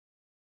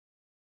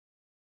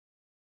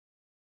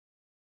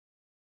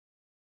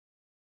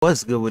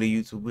What's good with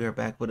the YouTube? We are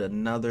back with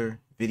another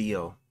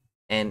video,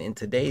 and in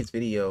today's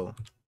video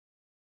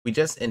we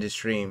just ended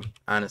stream,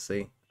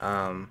 honestly.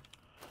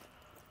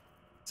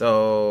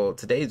 So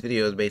today's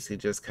video is basically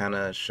just kind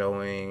of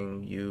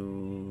showing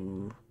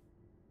you,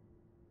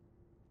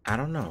 I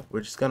don't know,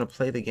 we're just gonna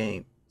play the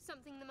game.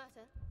 Something the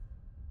matter?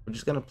 We're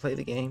just gonna play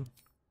the game,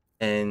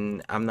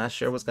 and I'm not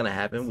sure what's gonna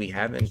happen. We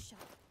haven't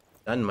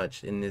done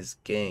much in this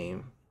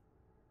game,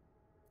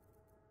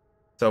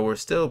 so we're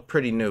still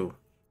pretty new.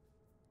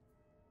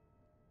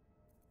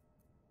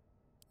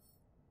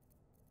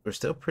 We're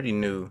still pretty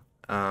new.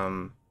 Yes,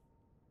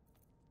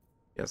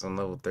 on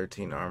level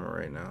 13 armor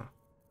right now.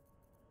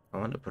 I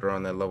wanted to put her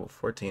on that level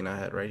 14 I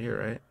had right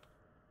here,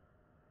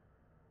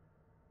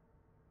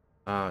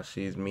 right?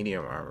 She's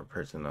medium armor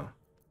person though.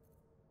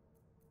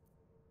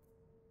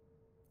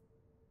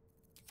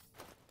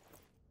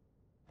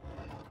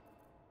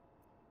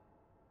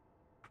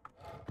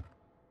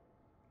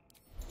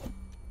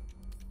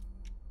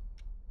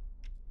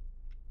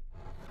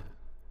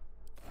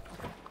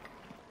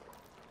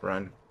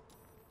 Run.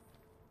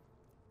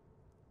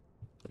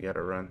 We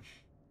gotta run.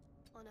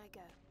 On I go.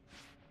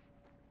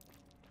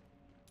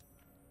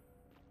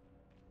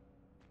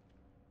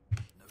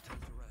 No time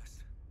to rest.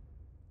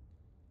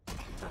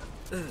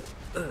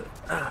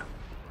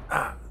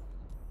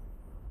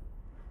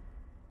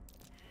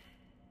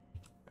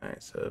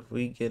 Alright, so if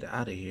we get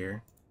out of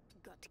here,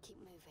 Got to keep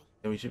moving.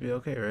 then we should be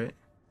okay, right?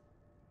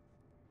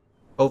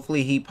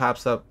 Hopefully he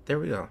pops up. There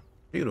we go.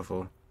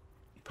 Beautiful.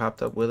 He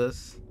popped up with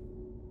us.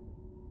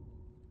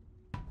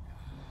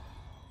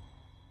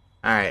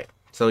 Alright,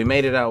 so we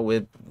made it out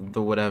with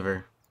the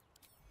whatever.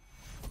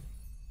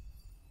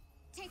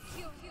 Take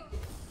your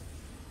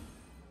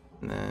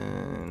And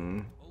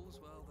then All's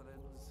well that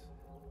ends.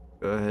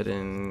 go ahead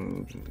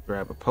and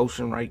grab a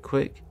potion right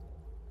quick.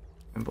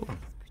 And boom.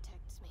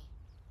 protects me.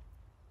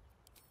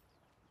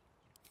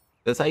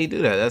 That's how you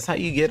do that. That's how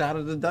you get out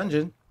of the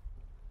dungeon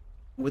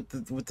with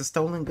the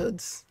stolen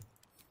goods.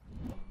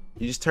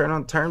 You just turn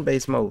on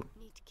turn-based mode.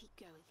 Need to keep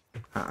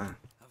going.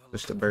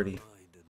 Just a birdie.